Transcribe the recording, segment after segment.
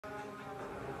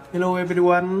Hello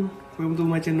everyone, welcome to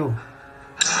my channel.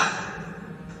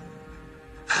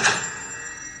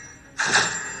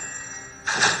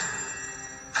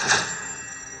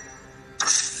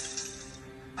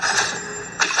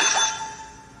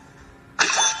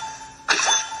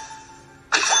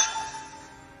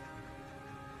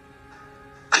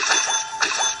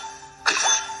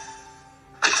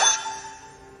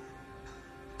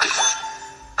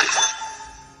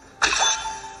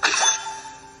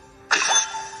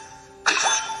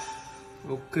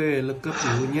 Ok, nâng cấp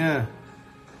đủ nha.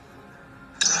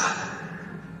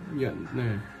 Nhận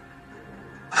này.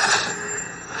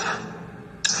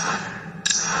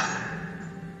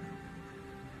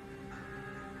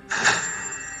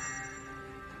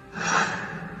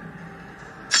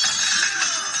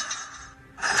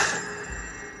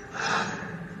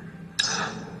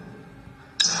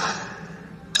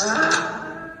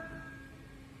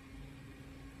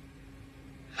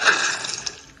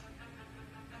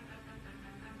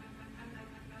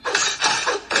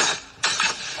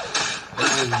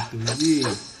 Cái gì?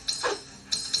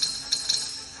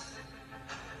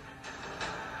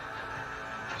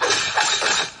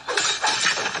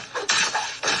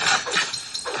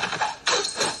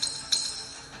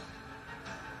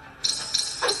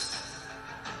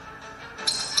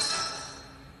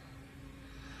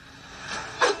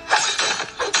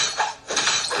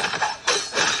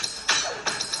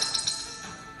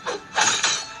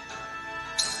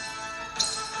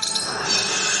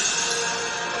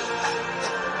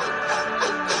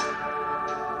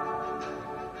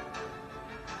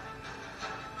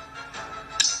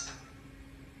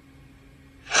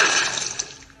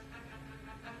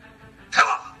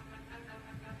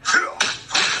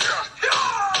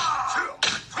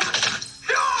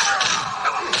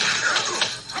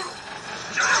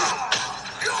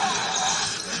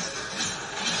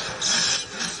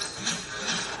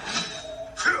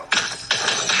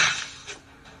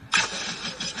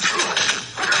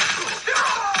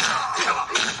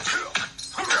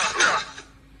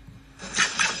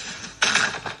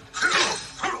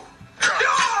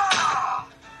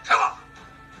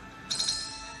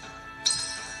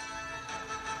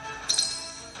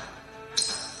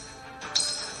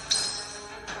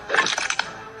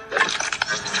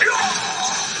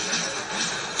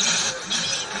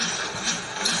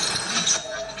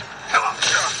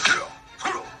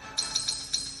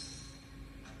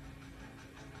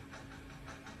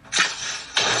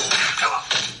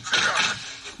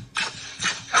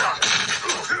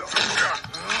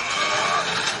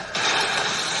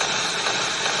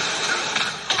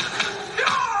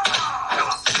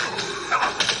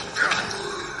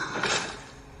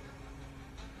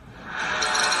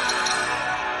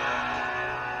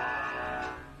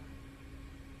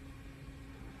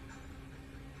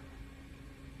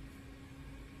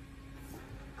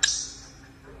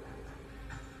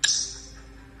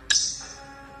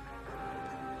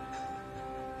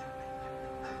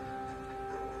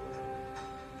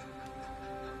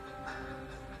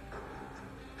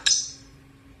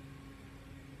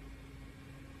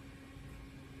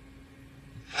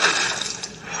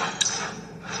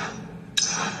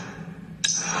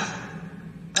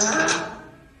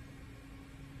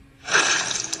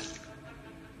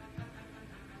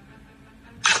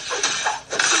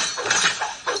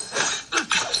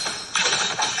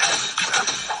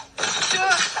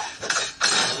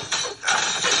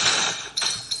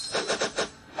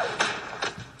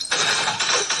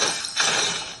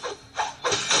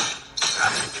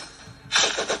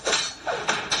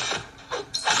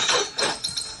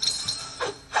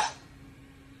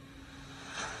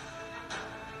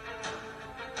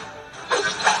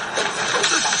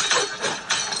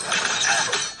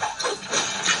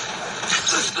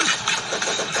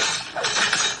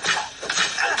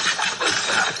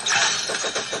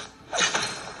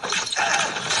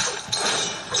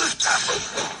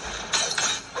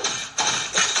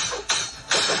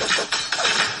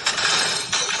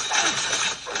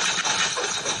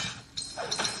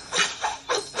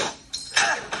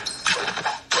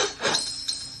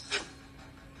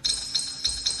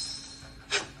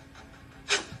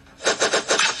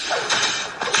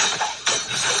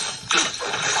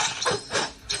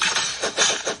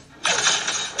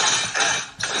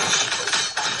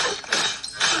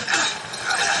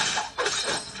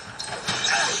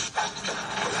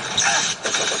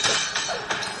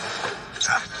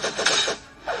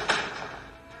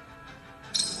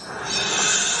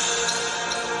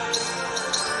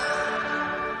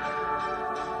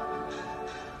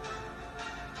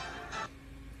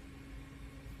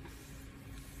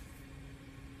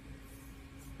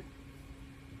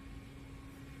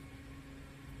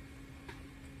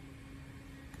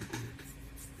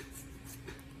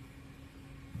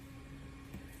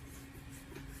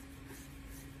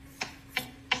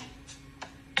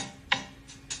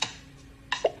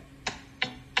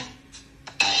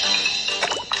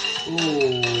 Ồ,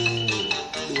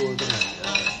 đua cái này.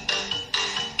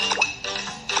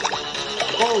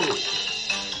 Ô,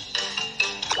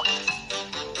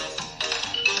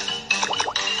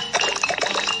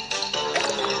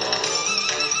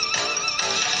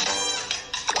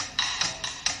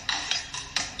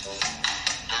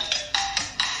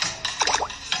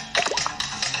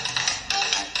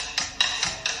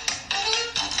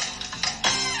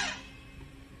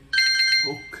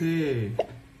 ok,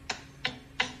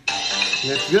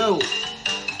 let's go.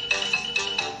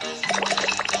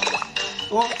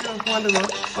 Ô, không ăn được rồi.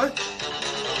 Ôi,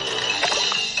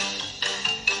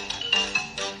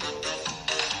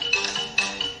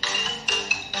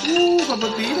 còn một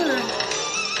tí nữa này.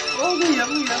 Ô, nguy hiểm,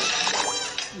 nguy hiểm.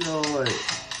 Rồi.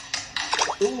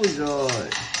 Ui rồi.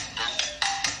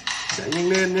 Chạy nhanh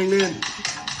lên, nhanh lên.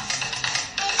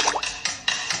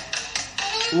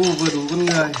 Vừa đủ con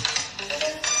người.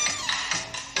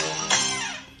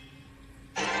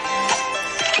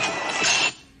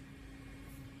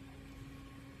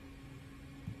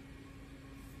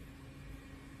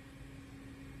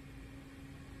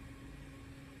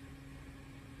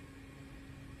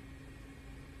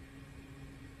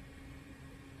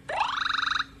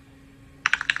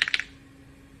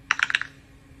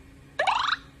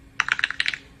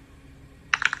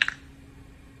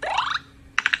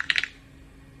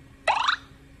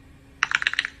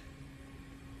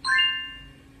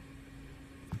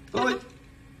 Ôi,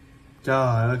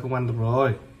 trời ơi, không ăn được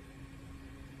rồi.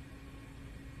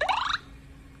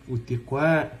 Ui, tiếc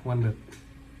quá, không ăn được.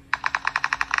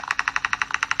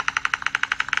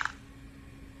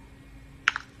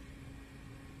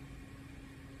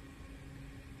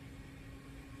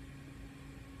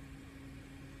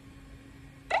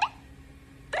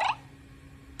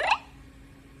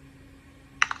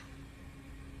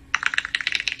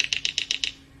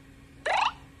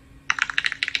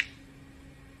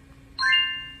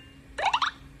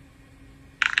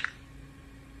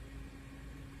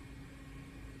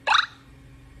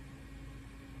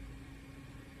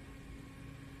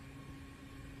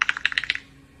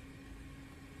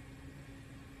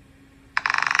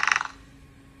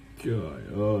 Trời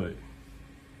ơi,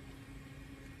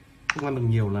 không ăn được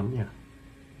nhiều lắm nhỉ.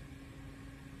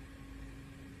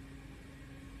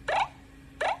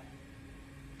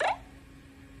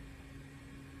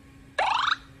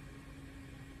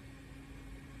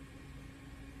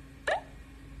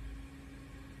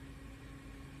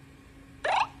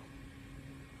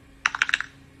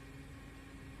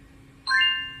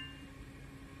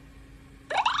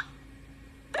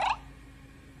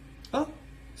 Ơ,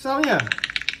 sao nhỉ?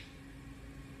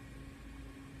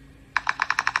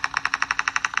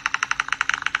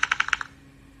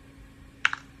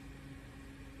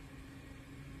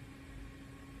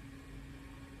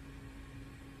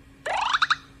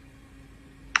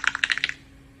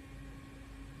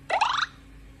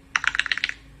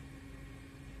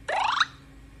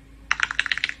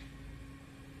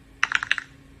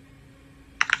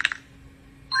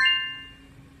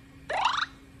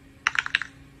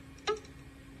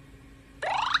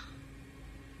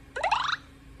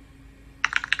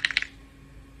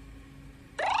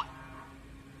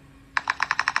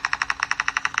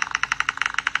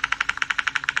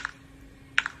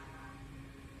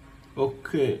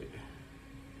 Ok.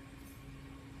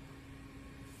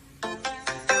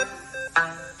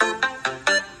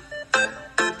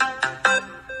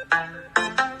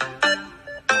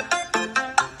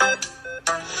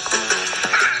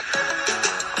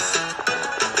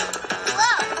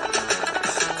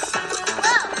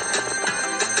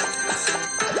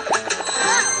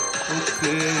 Ok,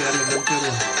 ăn được đâu chưa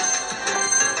rồi.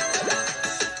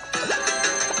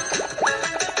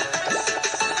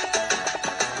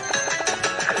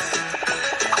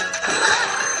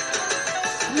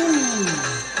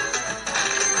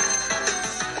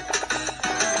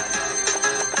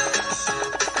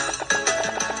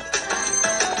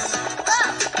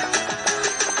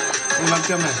 Không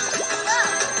 500 này.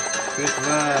 Tuyệt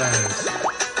vời.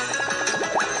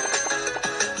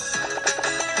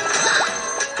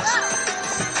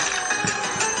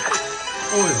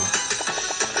 Ôi,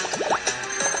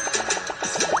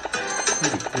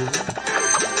 hơi bị cuốn.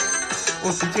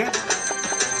 Ôi, tí chết.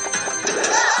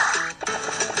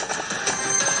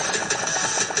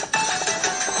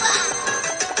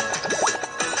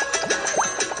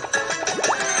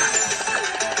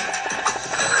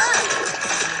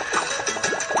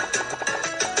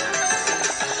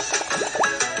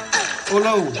 Ô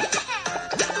lâu.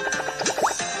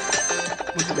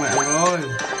 Mất một mạng rồi.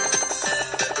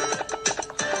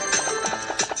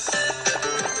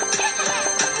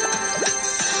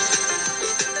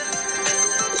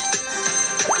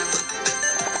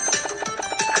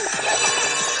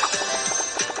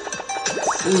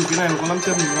 Ui cái này mà có 5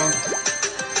 chân thì ngon.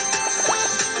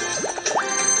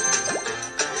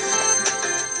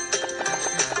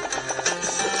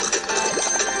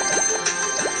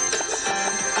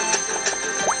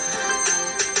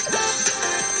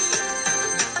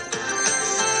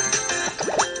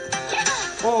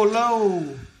 Ô lâu.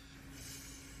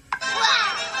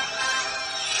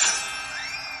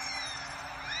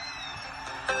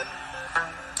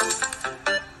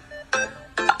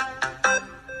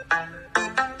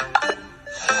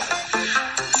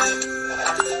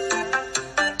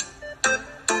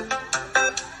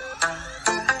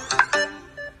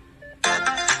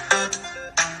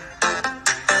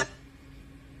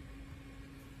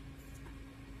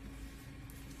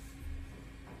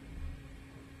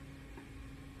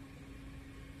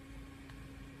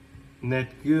 Let's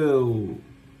go.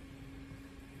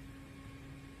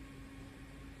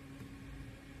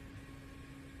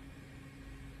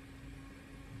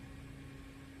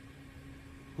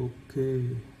 Ok.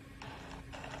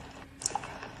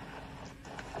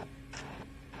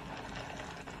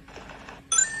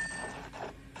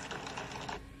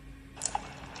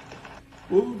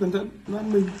 Ô cẩn thận, nó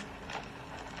ăn mình.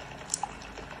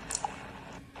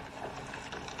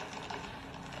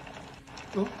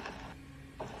 Đó.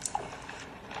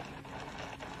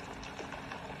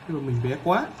 Nhưng mà mình bé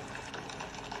quá.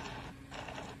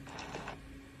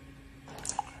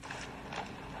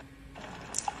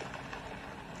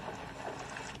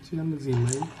 Chưa ăn được gì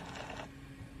mấy.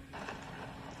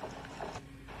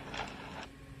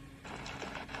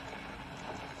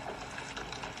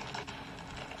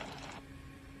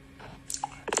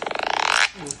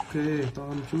 Ok, to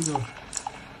một chút rồi.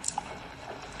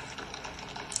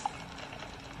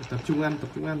 Tập trung ăn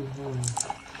thôi.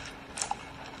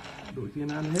 Đội kia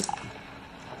nó ăn hết.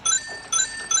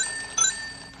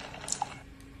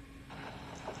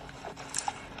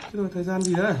 Chứ rồi thời gian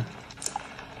gì đấy.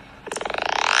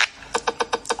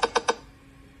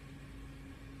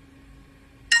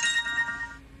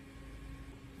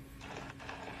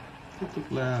 Tiếp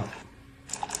tục nào.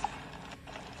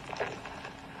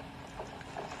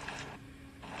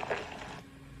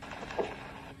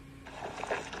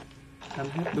 Ăn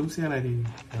hết đống xe này thì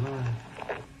nó là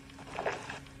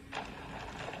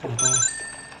to.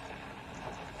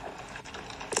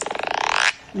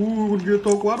 Con kia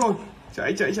to quá rồi.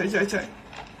 Chạy. Chạy.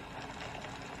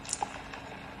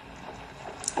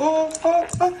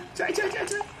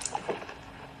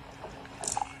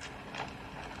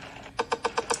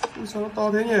 Ui, sao nó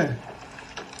to thế nhỉ?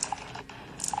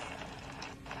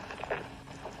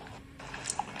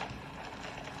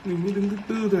 Mình mới đứng thứ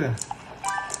tư thôi à?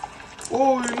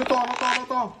 Ôi nó to.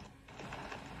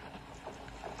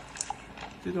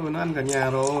 Thế rồi nó ăn cả nhà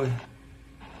rồi.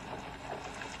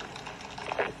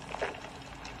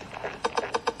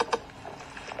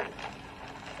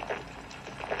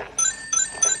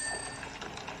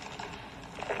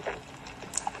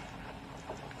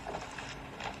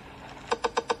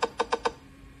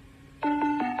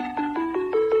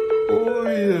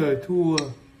 Ôi giời, thua.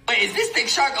 Wait, is this big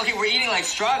shark? Okay, we're eating like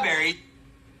strawberries.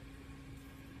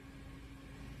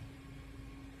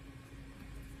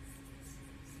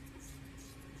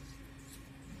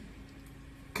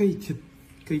 Cây thịt,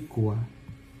 cây quả.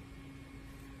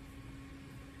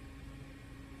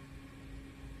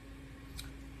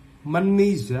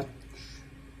 Money that.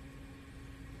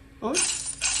 Ôi.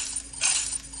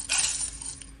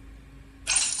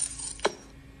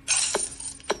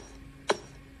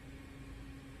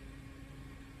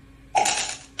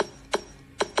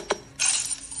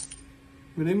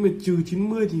 Vừa nãy mình trừ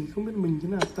 90 thì không biết mình thế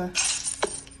nào ta.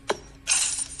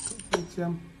 Cộng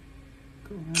 200.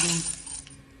 Cộng 2 đô.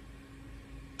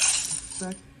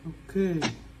 Sách. Ok.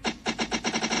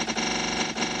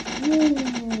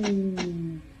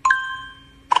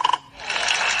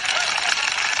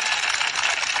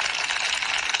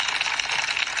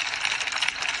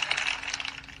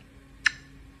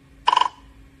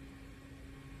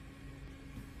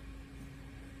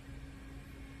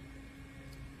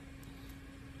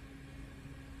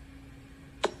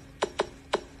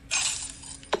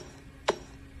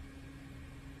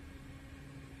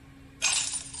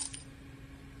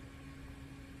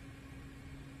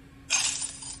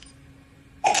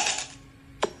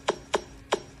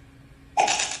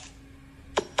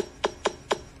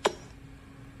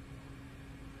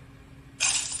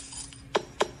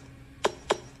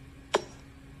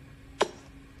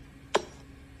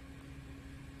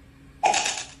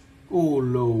 Ô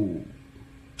lô.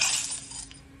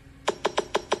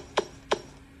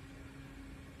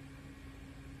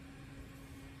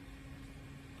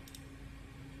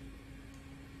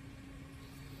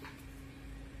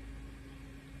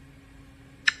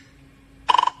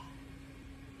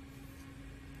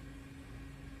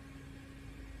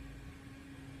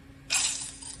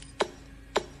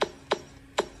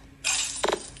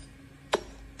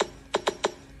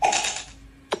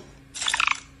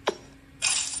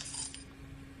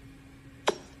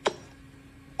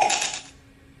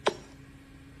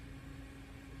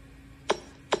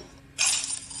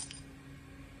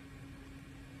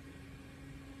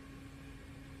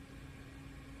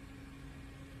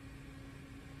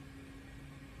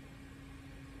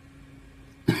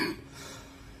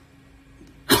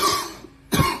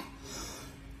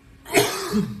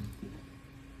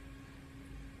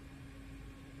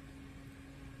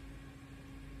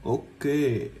 Ok.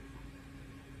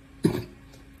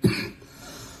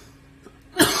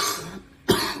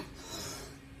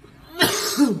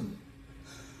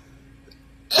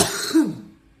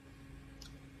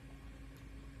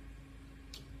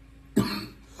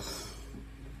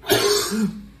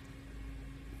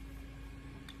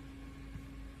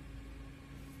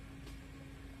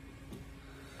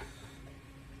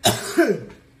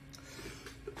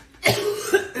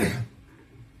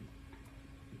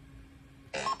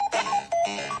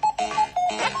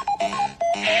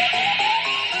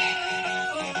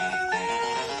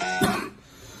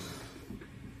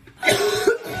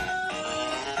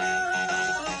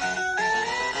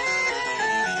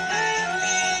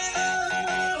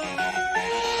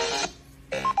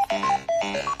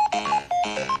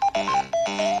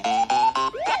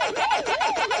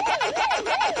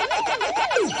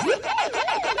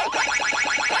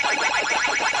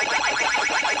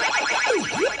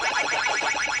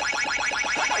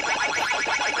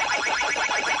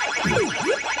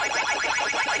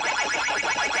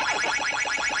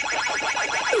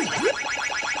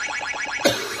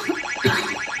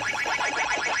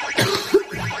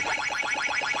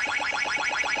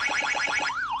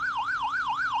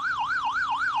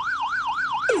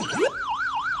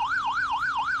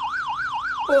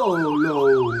 Oh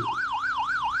no.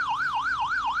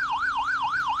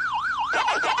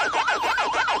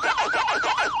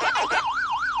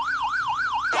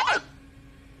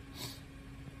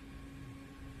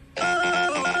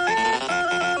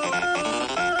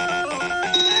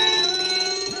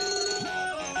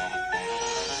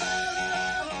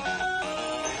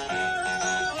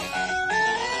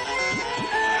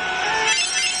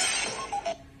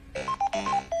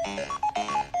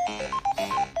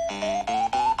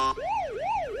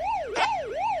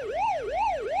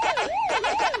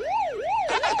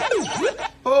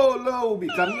 Oh no, bị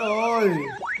cắn rồi.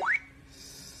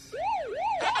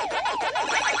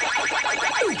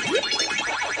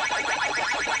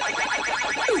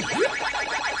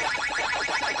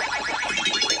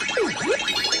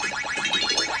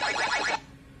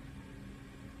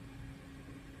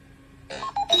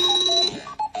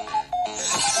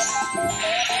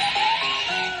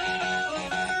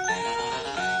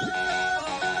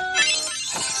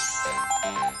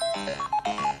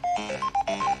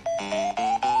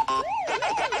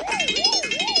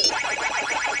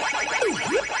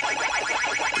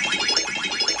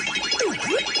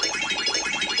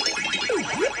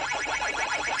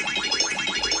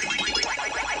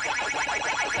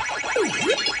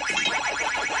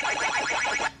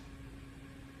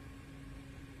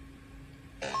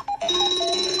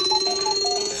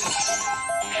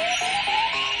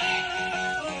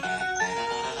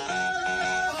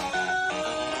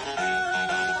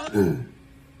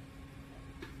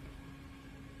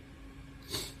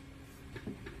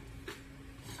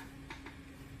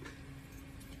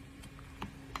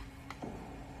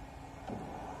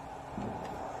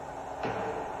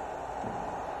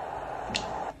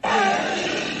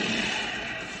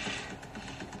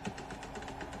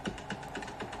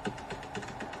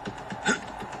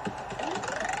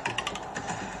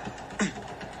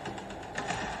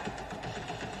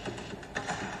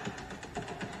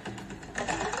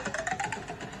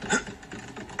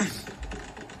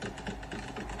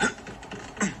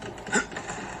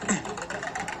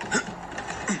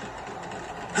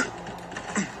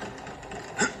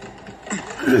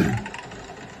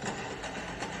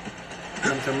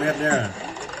 Trăm mét nha.